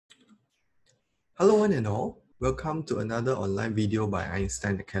Hello one and all, welcome to another online video by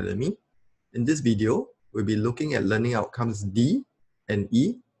Einstein Academy. In this video, we'll be looking at learning outcomes D and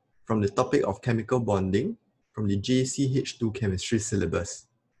E from the topic of chemical bonding from the JCH2 chemistry syllabus.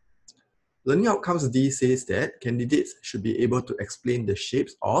 Learning outcomes D says that candidates should be able to explain the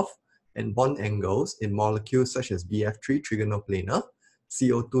shapes of and bond angles in molecules such as BF3 trigonal planar,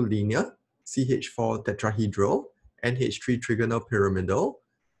 CO2 linear, CH4 tetrahedral, NH3 trigonal pyramidal,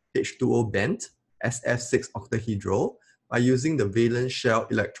 H2O bent, SF6 octahedral by using the valence shell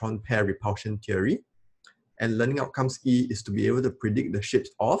electron pair repulsion theory. And learning outcomes E is to be able to predict the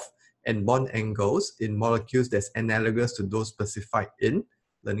shapes of and bond angles in molecules that's analogous to those specified in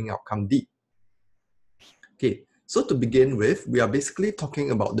learning outcome D. Okay, so to begin with, we are basically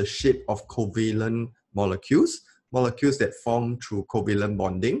talking about the shape of covalent molecules, molecules that form through covalent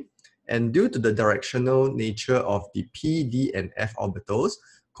bonding. And due to the directional nature of the p, d, and f orbitals,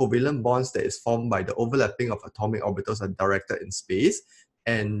 covalent bonds that is formed by the overlapping of atomic orbitals are directed in space,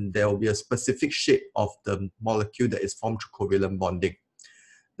 and there will be a specific shape of the molecule that is formed through covalent bonding.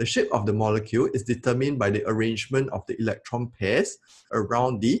 The shape of the molecule is determined by the arrangement of the electron pairs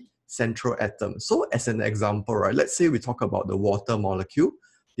around the central atom. So as an example, right, let's say we talk about the water molecule.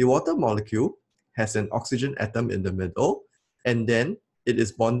 The water molecule has an oxygen atom in the middle, and then it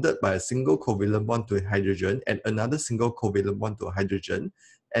is bonded by a single covalent bond to a hydrogen and another single covalent bond to a hydrogen.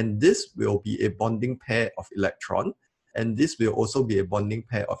 And this will be a bonding pair of electron, and this will also be a bonding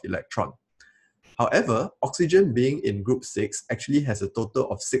pair of electron. However, oxygen being in group 6 actually has a total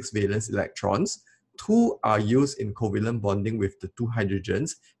of 6 valence electrons. 2 are used in covalent bonding with the 2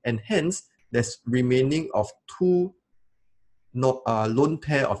 hydrogens, and hence there's remaining of 2 lone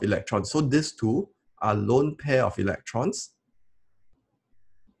pair of electrons. So these 2 are lone pair of electrons,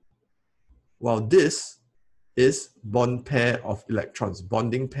 while this is bond pair of electrons,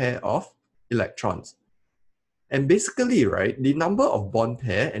 bonding pair of electrons. And basically, right, the number of bond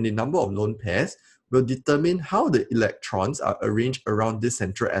pair and the number of lone pairs will determine how the electrons are arranged around this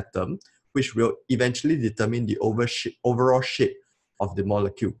central atom, which will eventually determine the overall shape of the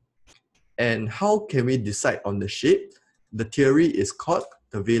molecule. And how can we decide on the shape? The theory is called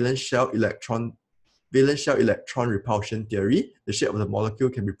the valence shell electron repulsion theory. The shape of the molecule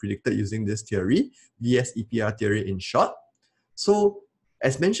can be predicted using this theory, VSEPR theory in short. So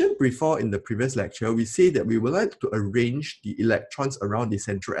as mentioned before in the previous lecture, we say that we would like to arrange the electrons around the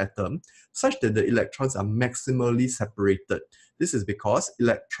central atom such that the electrons are maximally separated. This is because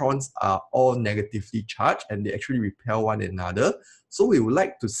electrons are all negatively charged and they actually repel one another. So we would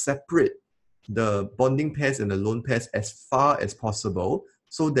like to separate the bonding pairs and the lone pairs as far as possible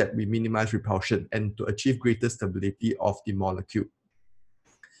so that we minimize repulsion and to achieve greater stability of the molecule.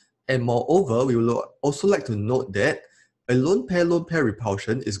 And moreover, we will also like to note that a lone pair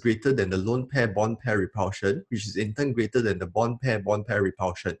repulsion is greater than the lone pair bond pair repulsion, which is in turn greater than the bond pair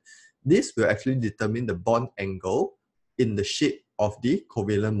repulsion. This will actually determine the bond angle in the shape of the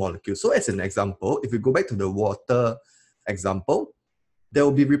covalent molecule. So as an example, if we go back to the water example, there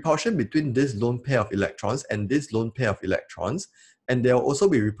will be repulsion between this lone pair of electrons and this lone pair of electrons, and there will also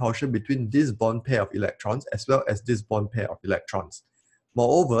be repulsion between this bond pair of electrons as well as this bond pair of electrons.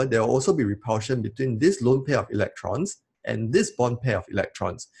 Moreover, there will also be repulsion between this lone pair of electrons and this bond pair of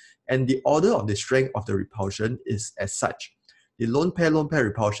electrons. And the order of the strength of the repulsion is as such. The lone pair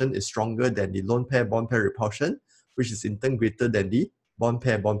repulsion is stronger than the lone pair bond pair repulsion, which is in turn greater than the bond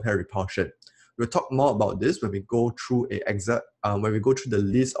pair repulsion. We'll talk more about this when we go through the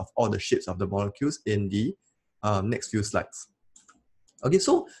list of all the shapes of the molecules in the next few slides. Okay,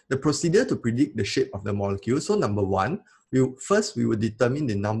 so the procedure to predict the shape of the molecule. So number one, we will determine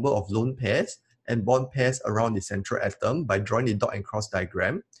the number of lone pairs and bond pairs around the central atom by drawing the dot and cross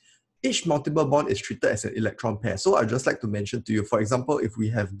diagram. Each multiple bond is treated as an electron pair. So I'd just like to mention to you, for example, if we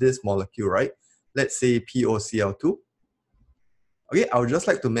have this molecule, right? Let's say POCl2. Okay, I would just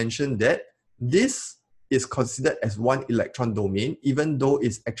like to mention that this is considered as one electron domain, even though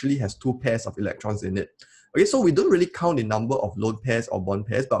it actually has 2 pairs of electrons in it. Okay, so we don't really count the number of lone pairs or bond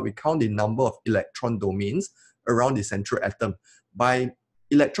pairs, but we count the number of electron domains around the central atom. By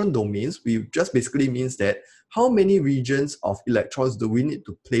electron domains, we just basically means that how many regions of electrons do we need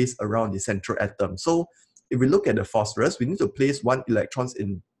to place around the central atom. So if we look at the phosphorus, we need to place 1 electron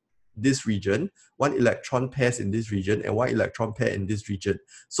in this region, 1 electron pairs in this region, and 1 electron pair in this region.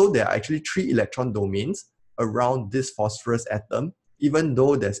 So there are actually 3 electron domains around this phosphorus atom, even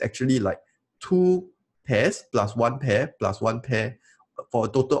though there's actually like 2 pairs plus 1 pair plus 1 pair for a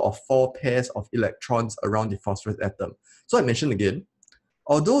total of 4 pairs of electrons around the phosphorus atom. So I mentioned again,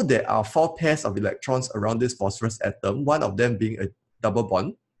 although there are 4 pairs of electrons around this phosphorus atom, one of them being a double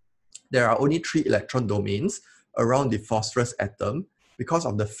bond, there are only 3 electron domains around the phosphorus atom because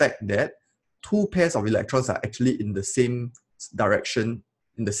of the fact that 2 pairs of electrons are actually in the same direction,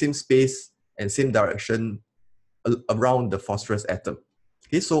 in the same space and same direction around the phosphorus atom.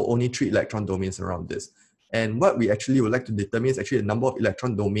 Okay, so only 3 electron domains around this. And what we actually would like to determine is actually the number of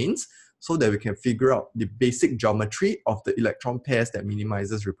electron domains so that we can figure out the basic geometry of the electron pairs that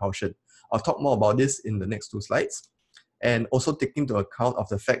minimizes repulsion. I'll talk more about this in the next 2 slides. And also taking into account of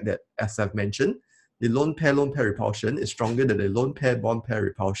the fact that, as I've mentioned, the lone pair repulsion is stronger than the lone pair bond pair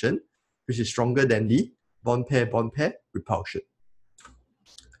repulsion, which is stronger than the bond pair repulsion.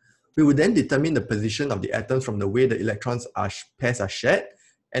 We will then determine the position of the atoms from the way the electrons pairs are shared.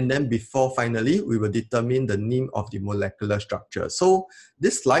 And then before finally, we will determine the name of the molecular structure. So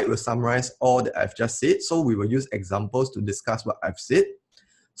this slide will summarize all that I've just said. So we will use examples to discuss what I've said.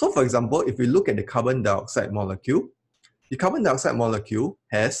 So for example, if we look at the carbon dioxide molecule, the carbon dioxide molecule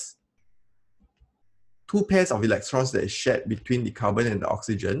has 2 pairs of electrons that is shared between the carbon and the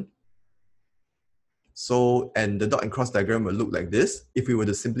oxygen. So, and the dot and cross diagram will look like this. If we were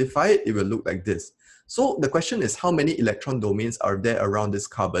to simplify it, it will look like this. So the question is, how many electron domains are there around this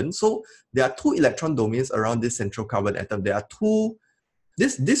carbon? So there are 2 electron domains around this central carbon atom. There are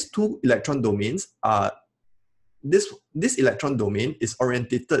these 2 electron domains are, this electron domain is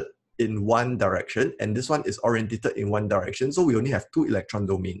orientated in one direction, and this one is orientated in one direction. So we only have 2 electron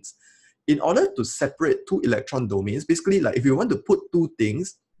domains. In order to separate 2 electron domains, basically like if you want to put 2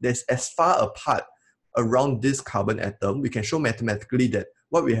 things that's as far apart around this carbon atom, we can show mathematically that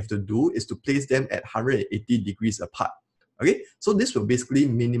what we have to do is to place them at 180 degrees apart. Okay, so this will basically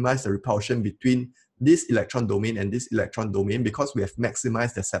minimize the repulsion between this electron domain and this electron domain because we have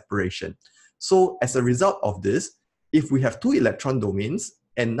maximized the separation. So as a result of this, if we have 2 electron domains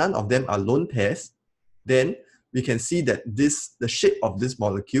and none of them are lone pairs, then we can see that the shape of this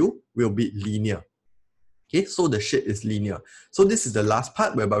molecule will be linear. Okay, so the shape is linear. So this is the last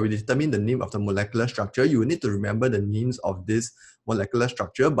part whereby we determine the name of the molecular structure. You will need to remember the names of this molecular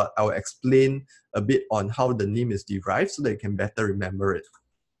structure, but I will explain a bit on how the name is derived so that you can better remember it.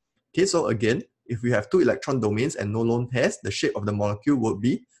 Okay, so again, if we have 2 electron domains and no lone pairs, the shape of the molecule would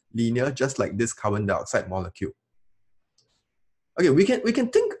be linear, just like this carbon dioxide molecule. Okay, we can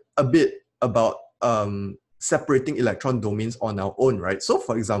think a bit about separating electron domains on our own, right? So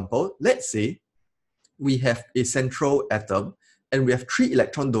for example, let's say we have a central atom and we have 3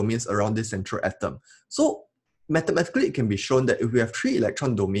 electron domains around this central atom. So mathematically, it can be shown that if we have 3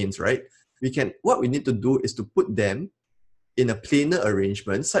 electron domains, right, what we need to do is to put them in a planar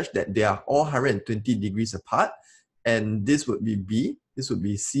arrangement such that they are all 120 degrees apart, and this would be B, this would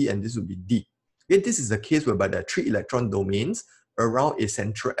be C, and this would be D. Okay, this is the case whereby there are 3 electron domains around a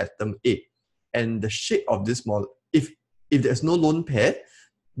central atom A. And the shape of this molecule, if there's no lone pair,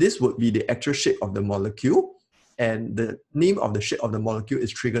 this would be the actual shape of the molecule. And the name of the shape of the molecule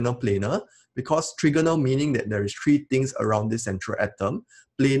is trigonal planar, because trigonal meaning that there is 3 things around this central atom.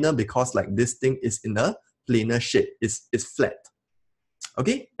 Planar because like this thing is in a planar shape, it's flat.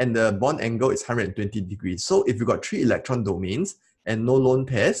 Okay, and the bond angle is 120 degrees. So if you've got 3 electron domains and no lone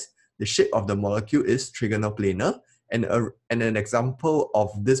pairs, the shape of the molecule is trigonal planar. And an example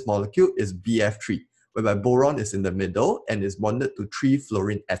of this molecule is BF3, whereby boron is in the middle and is bonded to 3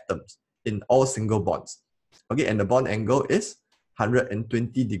 fluorine atoms in all single bonds. Okay, and the bond angle is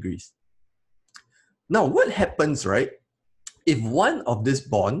 120 degrees. Now, what happens, right, if one of this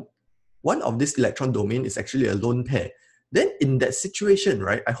electron domain is actually a lone pair? Then in that situation,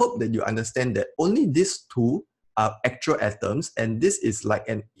 right, I hope that you understand that only these 2 are actual atoms, and this is like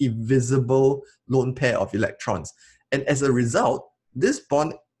an invisible lone pair of electrons. And as a result,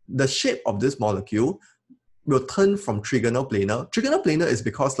 the shape of this molecule will turn from trigonal planar. Trigonal planar is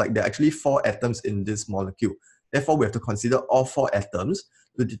because like there are actually 4 atoms in this molecule. Therefore, we have to consider all 4 atoms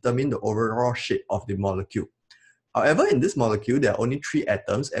to determine the overall shape of the molecule. However, in this molecule, there are only 3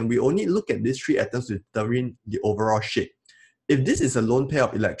 atoms, and we only look at these 3 atoms to determine the overall shape. If this is a lone pair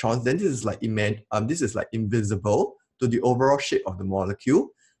of electrons, then this is like invisible to the overall shape of the molecule,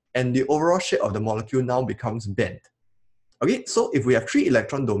 and the overall shape of the molecule now becomes bent. Okay, so if we have 3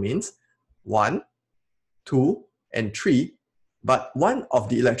 electron domains, 1, 2, and 3, but one of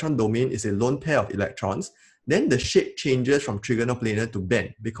the electron domain is a lone pair of electrons, then the shape changes from trigonal planar to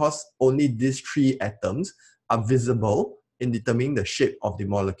bent because only these 3 atoms are visible in determining the shape of the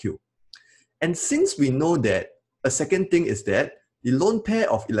molecule. And since we know that, a second thing is that the lone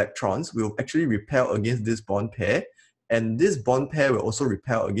pair of electrons will actually repel against this bond pair, and this bond pair will also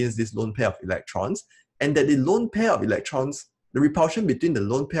repel against this lone pair of electrons, and that the lone pair of electrons, the repulsion between the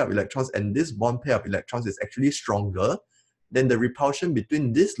lone pair of electrons and this bond pair of electrons is actually stronger then the repulsion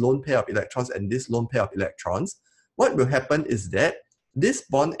between this lone pair of electrons and this lone pair of electrons, what will happen is that this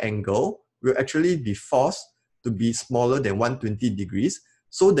bond angle will actually be forced to be smaller than 120 degrees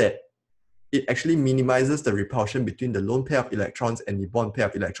so that it actually minimizes the repulsion between the lone pair of electrons and the bond pair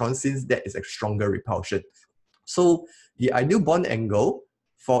of electrons, since that is a stronger repulsion. So the ideal bond angle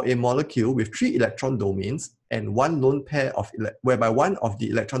for a molecule with 3 electron domains and one lone pair of, whereby one of the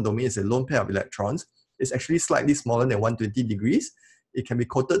electron domains is a lone pair of electrons, is actually slightly smaller than 120 degrees. It can be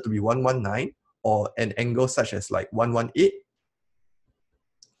quoted to be 119 or an angle such as like 118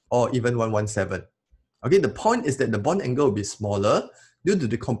 or even 117. Okay, the point is that the bond angle will be smaller due to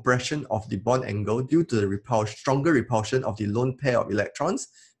the compression of the bond angle due to the stronger repulsion of the lone pair of electrons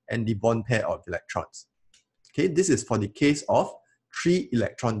and the bond pair of electrons. Okay, this is for the case of 3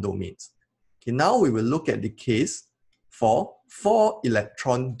 electron domains. Okay, now we will look at the case for 4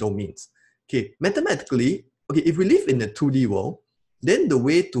 electron domains. Okay, mathematically, okay, if we live in the 2D world, then the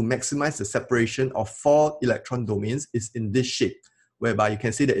way to maximize the separation of 4 electron domains is in this shape, whereby you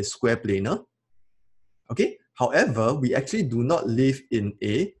can see that it's square planar. Okay, however, we actually do not live in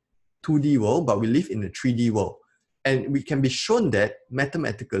a 2D world, but we live in a 3D world. And we can be shown that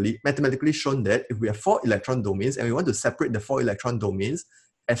mathematically shown that if we have 4 electron domains and we want to separate the 4 electron domains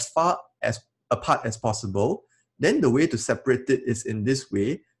as far as apart as possible, then the way to separate it is in this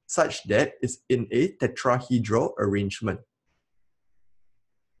way, such that it's in a tetrahedral arrangement.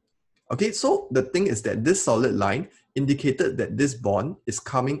 Okay, so the thing is that this solid line indicated that this bond is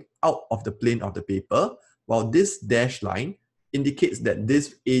coming out of the plane of the paper, while this dashed line indicates that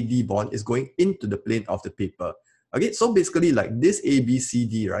this AD bond is going into the plane of the paper. Okay, so basically like this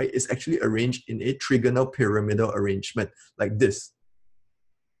ABCD, right, is actually arranged in a trigonal pyramidal arrangement like this.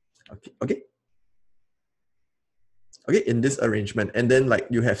 Okay, in this arrangement. And then like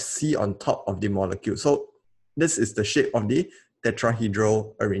you have C on top of the molecule. So this is the shape of the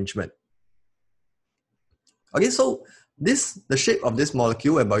tetrahedral arrangement. Okay, so the shape of this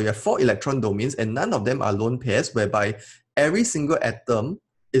molecule whereby you have 4 electron domains and none of them are lone pairs, whereby every single atom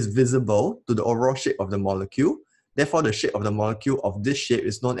is visible to the overall shape of the molecule. Therefore, the shape of the molecule of this shape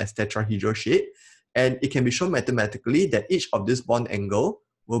is known as tetrahedral shape. And it can be shown mathematically that each of this bond angle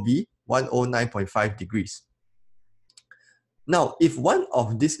will be 109.5 degrees. Now, if one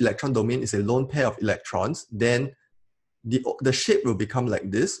of this electron domain is a lone pair of electrons, then the shape will become like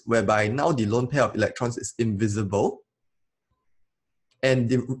this, whereby now the lone pair of electrons is invisible. And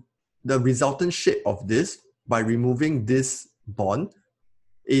the resultant shape of this, by removing this bond,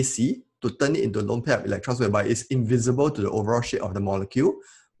 AC, to turn it into a lone pair of electrons, whereby it's invisible to the overall shape of the molecule,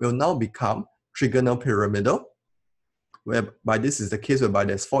 will now become trigonal pyramidal, whereby this is the case whereby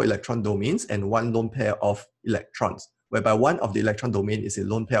there's 4 electron domains and one lone pair of electrons, whereby one of the electron domain is a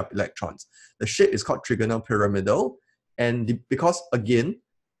lone pair of electrons. The shape is called trigonal pyramidal, and because again,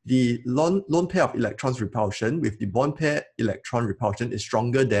 the lone pair of electrons repulsion with the bond pair electron repulsion is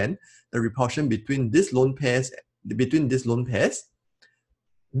stronger than the repulsion between these lone pairs.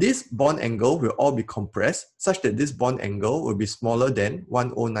 This bond angle will all be compressed such that this bond angle will be smaller than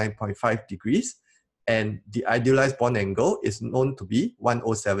 109.5 degrees, and the idealized bond angle is known to be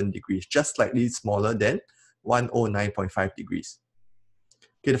 107 degrees, just slightly smaller than 109.5 degrees.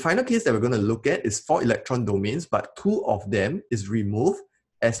 Okay, the final case that we're going to look at is 4 electron domains, but 2 of them is removed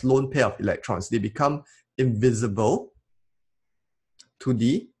as lone pair of electrons. They become invisible to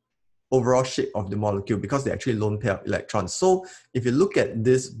the overall shape of the molecule because they're actually lone pair of electrons. So if you look at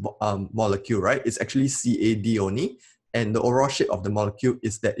this molecule, right, it's actually CAD only, and the overall shape of the molecule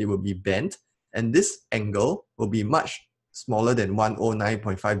is that it will be bent, and this angle will be much smaller than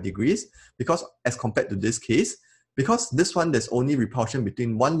 109.5 degrees because as compared to this case, because this one there's only repulsion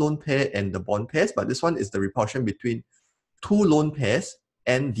between one lone pair and the bond pairs, but this one is the repulsion between 2 lone pairs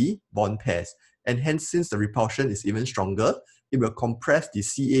and the bond pairs. And hence, since the repulsion is even stronger, it will compress the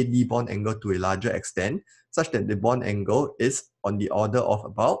CAD bond angle to a larger extent, such that the bond angle is on the order of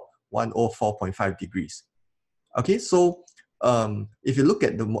about 104.5 degrees. Okay, so if you look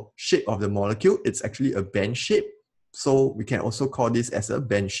at the shape of the molecule, it's actually a bend shape. So we can also call this as a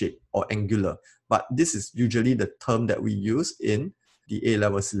bend shape or angular. But this is usually the term that we use in the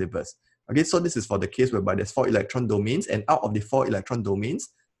A-level syllabus. Okay, so this is for the case whereby there's 4 electron domains, and out of the 4 electron domains,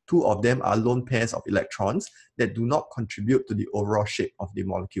 2 of them are lone pairs of electrons that do not contribute to the overall shape of the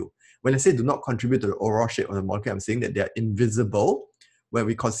molecule. When I say do not contribute to the overall shape of the molecule, I'm saying that they are invisible when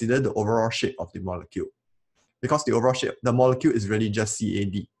we consider the overall shape of the molecule. Because the overall shape, the molecule is really just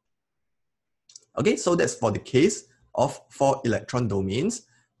CAD. Okay, so that's for the case of 4 electron domains.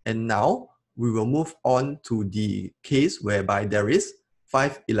 And now we will move on to the case whereby there is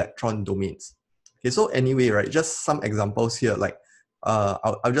 5 electron domains. Okay, so anyway, right, just some examples here, like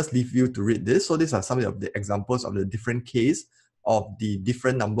I'll just leave you to read this. So these are some of the examples of the different case of the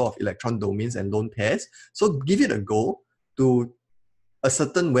different number of electron domains and lone pairs. So give it a go to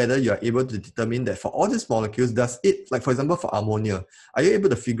ascertain whether you are able to determine that for all these molecules, does it, like for example, for ammonia, are you able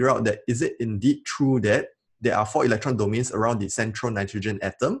to figure out that is it indeed true that there are 4 electron domains around the central nitrogen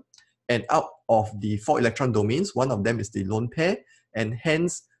atom, and out of the 4 electron domains, one of them is the lone pair, and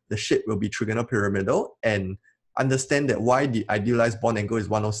hence the shape will be trigonal pyramidal, and understand that why the idealized bond angle is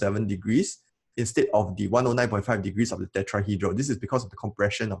 107 degrees instead of the 109.5 degrees of the tetrahedral. This is because of the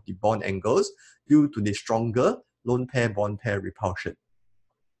compression of the bond angles due to the stronger lone pair bond pair repulsion.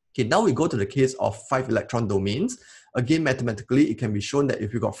 Okay, now we go to the case of 5 electron domains. Again, mathematically, it can be shown that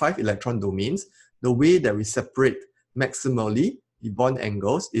if you've got 5 electron domains, the way that we separate maximally the bond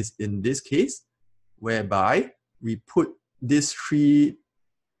angles is in this case, whereby we put these 3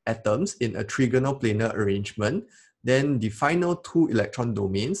 atoms in a trigonal planar arrangement. Then the final 2 electron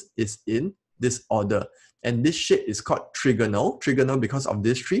domains is in this order. And this shape is called trigonal. Trigonal because of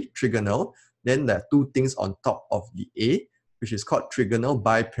this 3, trigonal. Then there are 2 things on top of the A, which is called trigonal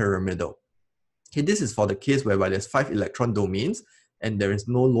bipyramidal. Okay, this is for the case whereby there's 5 electron domains and there is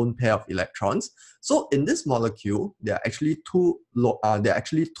no lone pair of electrons. So in this molecule, there are actually two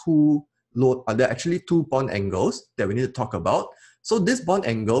bond angles that we need to talk about. So this bond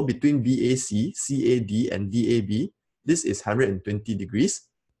angle between VAC, CAD, and DAB, this is 120 degrees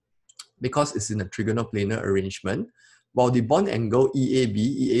because it's in a trigonal planar arrangement. While the bond angle EAB,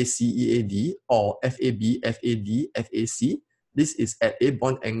 EAC, EAD, or FAB, FAD, FAC, this is at a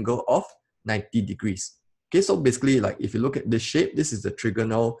bond angle of 90 degrees. Okay, so basically, like if you look at this shape, this is the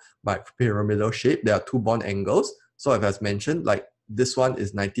trigonal bipyramidal shape. There are 2 bond angles. So as mentioned, like this one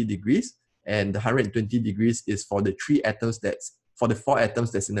is 90 degrees, and the 120 degrees is for the 4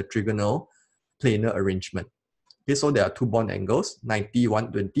 atoms that's in the trigonal planar arrangement. Okay, so there are 2 bond angles, 90,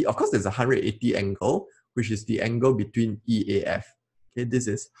 120. Of course, there's a 180 angle, which is the angle between EAF. Okay, this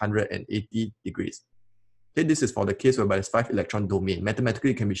is 180 degrees. Okay, this is for the case whereby there's 5 electron domain.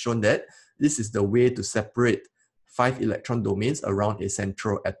 Mathematically, it can be shown that this is the way to separate 5 electron domains around a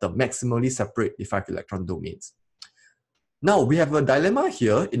central atom, maximally separate the 5 electron domains. Now, we have a dilemma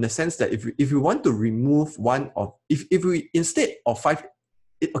here in the sense that if we want to remove one of, if we, instead of 5,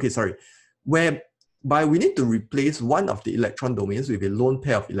 whereby we need to replace one of the electron domains with a lone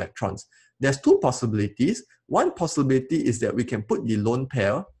pair of electrons. There's 2 possibilities. One possibility is that we can put the lone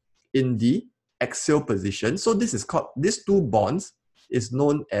pair in the axial position. So this is called, these 2 bonds is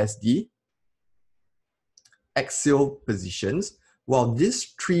known as the axial positions, while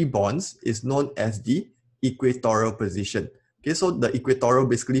these 3 bonds is known as the equatorial position. Okay, so the equatorial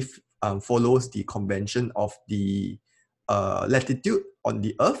basically follows the convention of the latitude on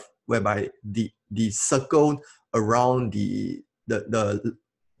the Earth, whereby the circle around the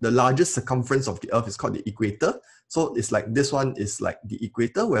largest circumference of the Earth is called the equator. So it's like this one is like the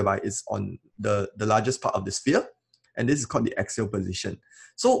equator, whereby it's on the largest part of the sphere, and this is called the axial position.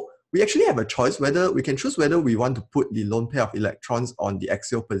 So we actually have a choice whether we can choose whether we want to put the lone pair of electrons on the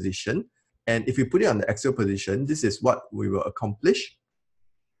axial position. And if we put it on the axial position, this is what we will accomplish.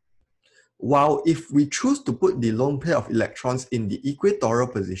 While if we choose to put the lone pair of electrons in the equatorial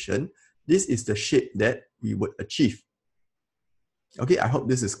position, this is the shape that we would achieve. Okay, I hope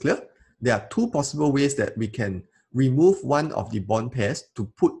this is clear. There are 2 possible ways that we can remove one of the bond pairs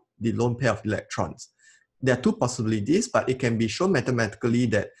to put the lone pair of electrons. There are 2 possibilities, but it can be shown mathematically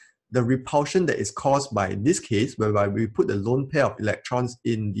that the repulsion that is caused by this case, whereby we put the lone pair of electrons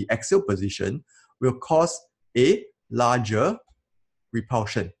in the axial position, will cause a larger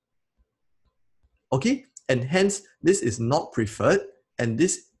repulsion. Okay, and hence this is not preferred, and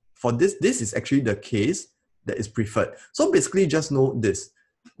this is actually the case that is preferred. So basically, just note this: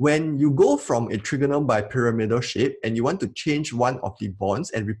 when you go from a trigonal bipyramidal shape and you want to change one of the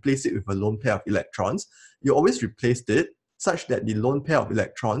bonds and replace it with a lone pair of electrons, you always replace it such that the lone pair of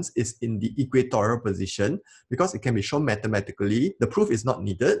electrons is in the equatorial position, because it can be shown mathematically, the proof is not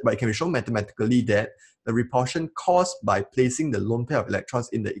needed, but it can be shown mathematically that the repulsion caused by placing the lone pair of electrons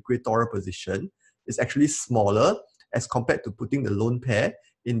in the equatorial position is actually smaller as compared to putting the lone pair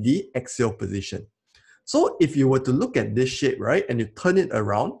in the axial position. So if you were to look at this shape, right, and you turn it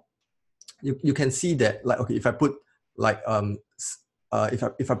around, you can see that, like, okay, if I put like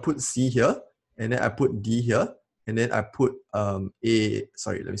if I put C here, and then I put D here, and then I put E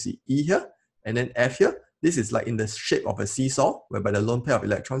here, and then F here, this is like in the shape of a seesaw, whereby the lone pair of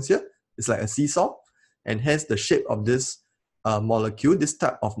electrons here is like a seesaw, and hence the shape of this molecule, this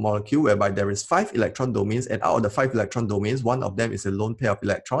type of molecule, whereby there is 5 electron domains, and out of the 5 electron domains, one of them is a lone pair of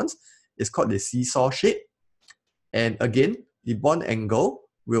electrons, is called the seesaw shape. And again, the bond angle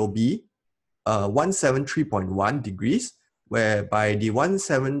will be 173.1 degrees, whereby the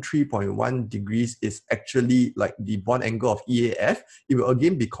 173.1 degrees is actually like the bond angle of EAF. It will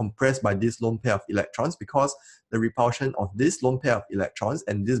again be compressed by this lone pair of electrons because the repulsion of this lone pair of electrons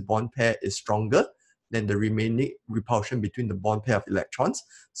and this bond pair is stronger than the remaining repulsion between the bond pair of electrons.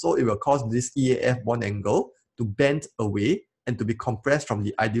 So it will cause this EAF bond angle to bend away and to be compressed from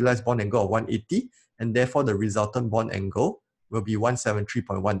the idealized bond angle of 180, and therefore the resultant bond angle will be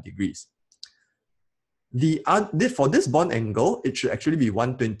 173.1 degrees. For this bond angle, it should actually be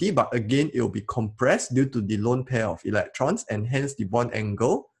 120, but again, it will be compressed due to the lone pair of electrons, and hence the bond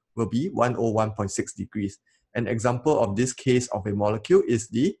angle will be 101.6 degrees. An example of this case of a molecule is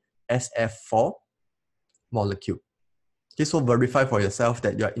the SF4 molecule. Okay, so verify for yourself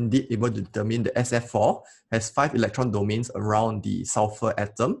that you are indeed able to determine the SF4 has 5 electron domains around the sulfur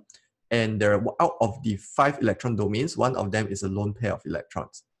atom, and out of the 5 electron domains, one of them is a lone pair of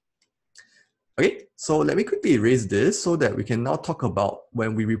electrons. Okay, so let me quickly erase this so that we can now talk about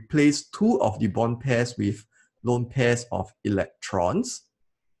when we replace 2 of the bond pairs with lone pairs of electrons.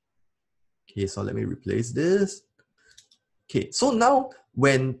 Okay, so let me replace this. Okay, so now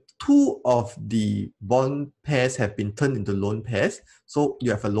when 2 of the bond pairs have been turned into lone pairs, so you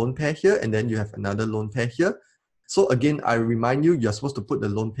have a lone pair here and then you have another lone pair here. So again, I remind you, you're supposed to put the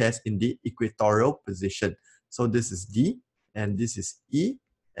lone pairs in the equatorial position. So this is D, and this is E,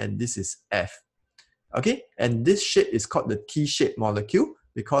 and this is F. Okay, and this shape is called the T-shaped molecule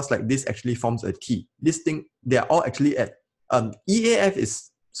because like this actually forms a T. This thing, they are all actually at, EAF is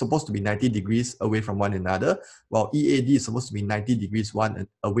supposed to be 90 degrees away from one another, while EAD is supposed to be 90 degrees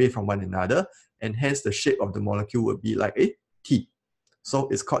away from one another, and hence the shape of the molecule would be like a T. So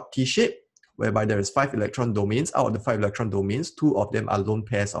it's called T-shape, whereby there is 5 electron domains. Out of the 5 electron domains, 2 of them are lone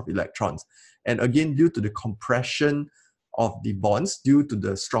pairs of electrons. And again, due to the compression of the bonds, due to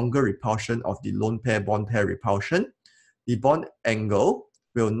the stronger repulsion of the lone pair bond pair repulsion, the bond angle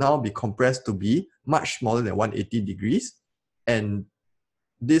will now be compressed to be much smaller than 180 degrees. And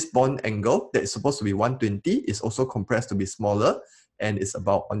this bond angle that is supposed to be 120 is also compressed to be smaller and is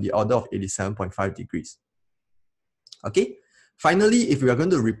about on the order of 87.5 degrees. Okay. Finally, if we are going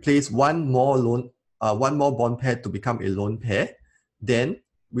to replace one more bond pair to become a lone pair, then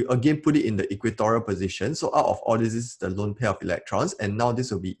we again put it in the equatorial position. So out of all this is the lone pair of electrons, and now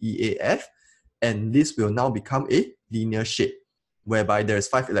this will be EAF, and this will now become a linear shape, whereby there is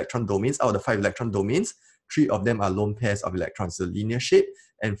 5 electron domains. Out of the 5 electron domains, 3 of them are lone pairs of electrons, the linear shape,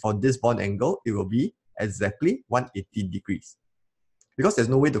 and for this bond angle, it will be exactly 180 degrees. Because there's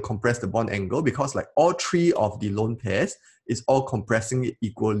no way to compress the bond angle, because like all 3 of the lone pairs is all compressing it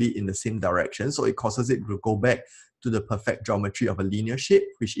equally in the same direction, so it causes it to go back to the perfect geometry of a linear shape,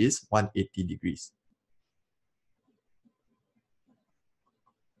 which is 180 degrees.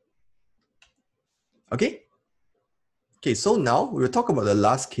 Okay? Okay, so now we will talk about the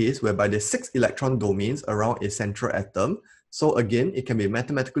last case whereby there's 6 electron domains around a central atom. So again, it can be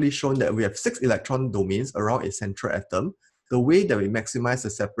mathematically shown that we have 6 electron domains around a central atom. The way that we maximize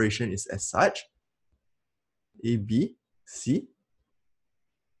the separation is as such: A, B, C,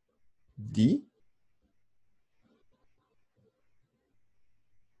 D,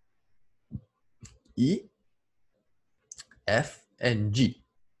 E, F, and G.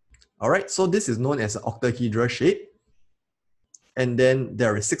 All right, so this is known as an octahedral shape. And then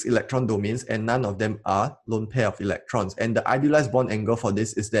there are 6 electron domains and none of them are lone pair of electrons. And the idealized bond angle for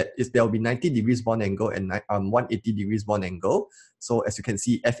this is that there will be 90 degrees bond angle and 180 degrees bond angle. So as you can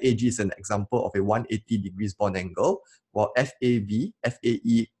see, FAG is an example of a 180 degrees bond angle, while FAB,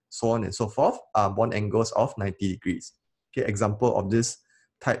 FAE, so on and so forth are bond angles of 90 degrees. Okay, example of this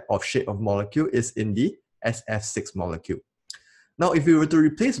type of shape of molecule is in the SF6 molecule. Now, if we were to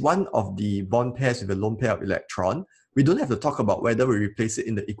replace one of the bond pairs with a lone pair of electron, we don't have to talk about whether we replace it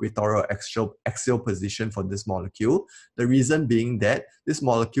in the equatorial axial position for this molecule. The reason being that this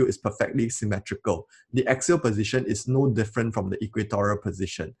molecule is perfectly symmetrical. The axial position is no different from the equatorial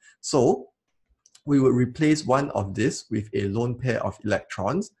position. So we would replace one of this with a lone pair of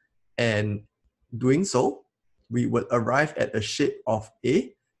electrons, and doing so, we would arrive at a shape of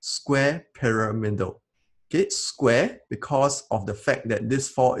a square pyramidal. Okay, square because of the fact that this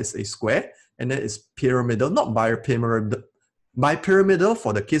 4 is a square, and then it's pyramidal, not bipyramidal. Bipyramidal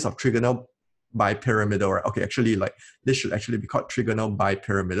for the case of trigonal bipyramidal, right? Okay, actually, like this should actually be called trigonal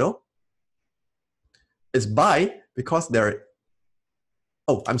bipyramidal. It's bi because there.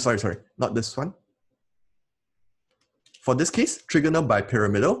 Oh, I'm sorry, not this one. For this case, trigonal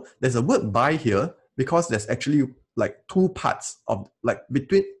bipyramidal, there's a word bi here because there's actually like two parts of like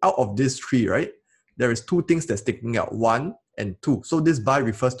between out of these three, right? There is two things that's sticking out, 1 and 2. So this bar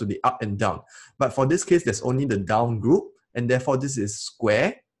refers to the up and down. But for this case, there's only the down group, and therefore this is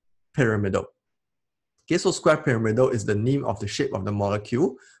square pyramidal. Okay, so square pyramidal is the name of the shape of the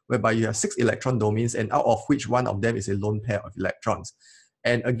molecule, whereby you have 6 electron domains, and out of which one of them is a lone pair of electrons.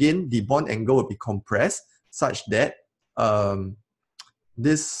 And again, the bond angle will be compressed such that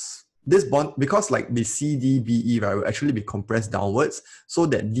this bond, because like the CDBE, right, will actually be compressed downwards, so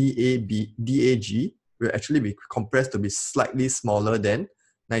that DAG will actually be compressed to be slightly smaller than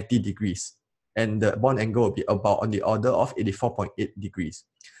 90 degrees. And the bond angle will be about on the order of 84.8 degrees.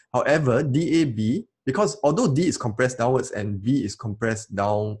 However, DAB, because although D is compressed downwards and B is compressed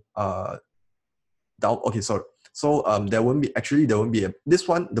down, okay, sorry. So there won't be this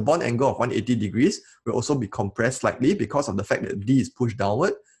one, the bond angle of 180 degrees will also be compressed slightly because of the fact that D is pushed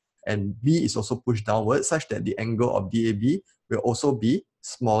downward and B is also pushed downward, such that the angle of DAB will also be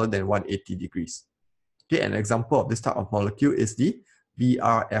smaller than 180 degrees. Okay, an example of this type of molecule is the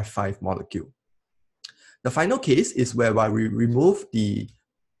BRF5 molecule. The final case is whereby we remove the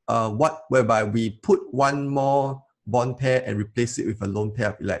whereby we put one more bond pair and replace it with a lone pair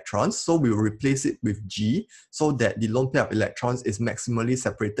of electrons. So we will replace it with G, so that the lone pair of electrons is maximally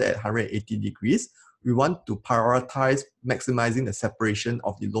separated at 180 degrees. We want to prioritize maximizing the separation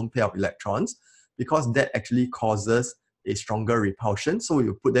of the lone pair of electrons, because that actually causes a stronger repulsion. So we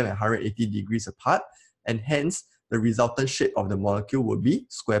will put them at 180 degrees apart, and hence the resultant shape of the molecule will be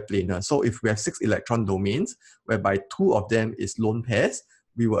square planar. So if we have 6 electron domains, whereby 2 of them is lone pairs,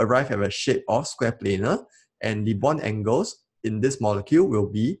 we will arrive at a shape of square planar, and the bond angles in this molecule will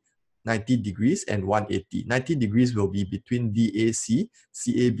be 90 degrees and 180. 90 degrees will be between DAC,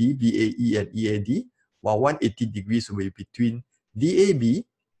 CAB, BAE, and EAD, while 180 degrees will be between DAB,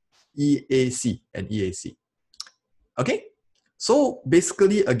 EAC, and EAC. Okay? So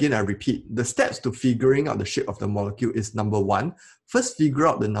basically, again, I repeat, the steps to figuring out the shape of the molecule is number 1, first figure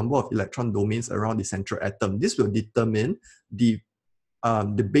out the number of electron domains around the central atom. This will determine the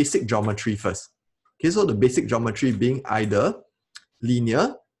basic geometry first. Okay, so the basic geometry being either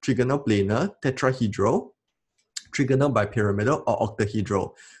linear, trigonal planar, tetrahedral, trigonal bipyramidal, or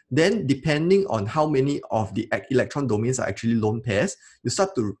octahedral. Then, depending on how many of the electron domains are actually lone pairs, you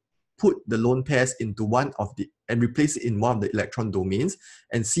start to put the lone pairs into one of the and replace it in one of the electron domains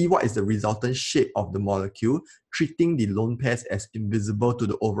and see what is the resultant shape of the molecule, treating the lone pairs as invisible to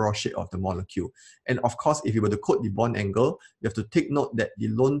the overall shape of the molecule. And of course, if you were to quote the bond angle, you have to take note that the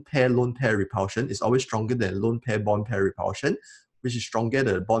lone pair repulsion is always stronger than lone pair bond pair repulsion, which is stronger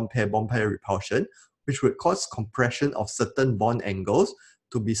than bond pair repulsion, which would cause compression of certain bond angles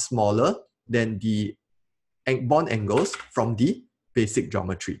to be smaller than the bond angles from the basic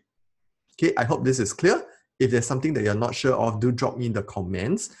geometry. Okay, I hope this is clear. If there's something that you're not sure of, do drop me in the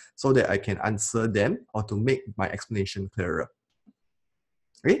comments so that I can answer them or to make my explanation clearer.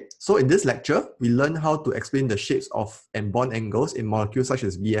 Okay, so in this lecture, we learned how to explain the shapes of and bond angles in molecules such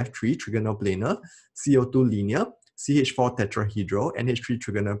as BF3 trigonal planar, CO2 linear, CH4 tetrahedral, NH3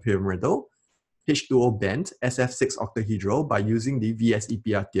 trigonal pyramidal, H2O bent, SF6 octahedral by using the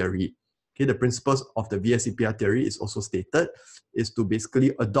VSEPR theory. Okay, the principles of the VSEPR theory is also stated is to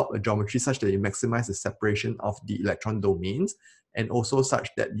basically adopt a geometry such that you maximize the separation of the electron domains, and also such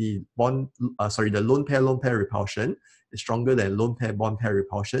that the lone pair repulsion is stronger than lone pair bond pair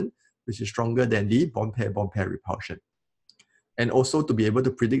repulsion, which is stronger than the bond pair repulsion. And also to be able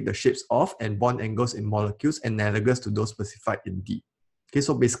to predict the shapes of and bond angles in molecules analogous to those specified in D. Okay,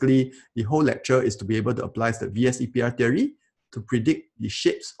 so basically the whole lecture is to be able to apply the VSEPR theory to predict the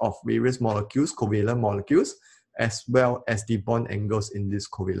shapes of various molecules, covalent molecules, as well as the bond angles in these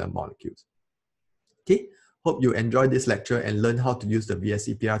covalent molecules. Okay, hope you enjoyed this lecture and learn how to use the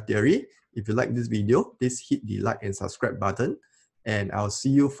VSEPR theory. If you like this video, please hit the like and subscribe button, and I'll see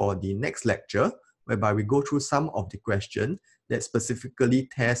you for the next lecture, whereby we go through some of the questions that specifically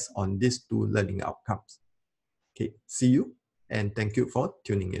test on these two learning outcomes. Okay, see you, and thank you for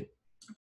tuning in.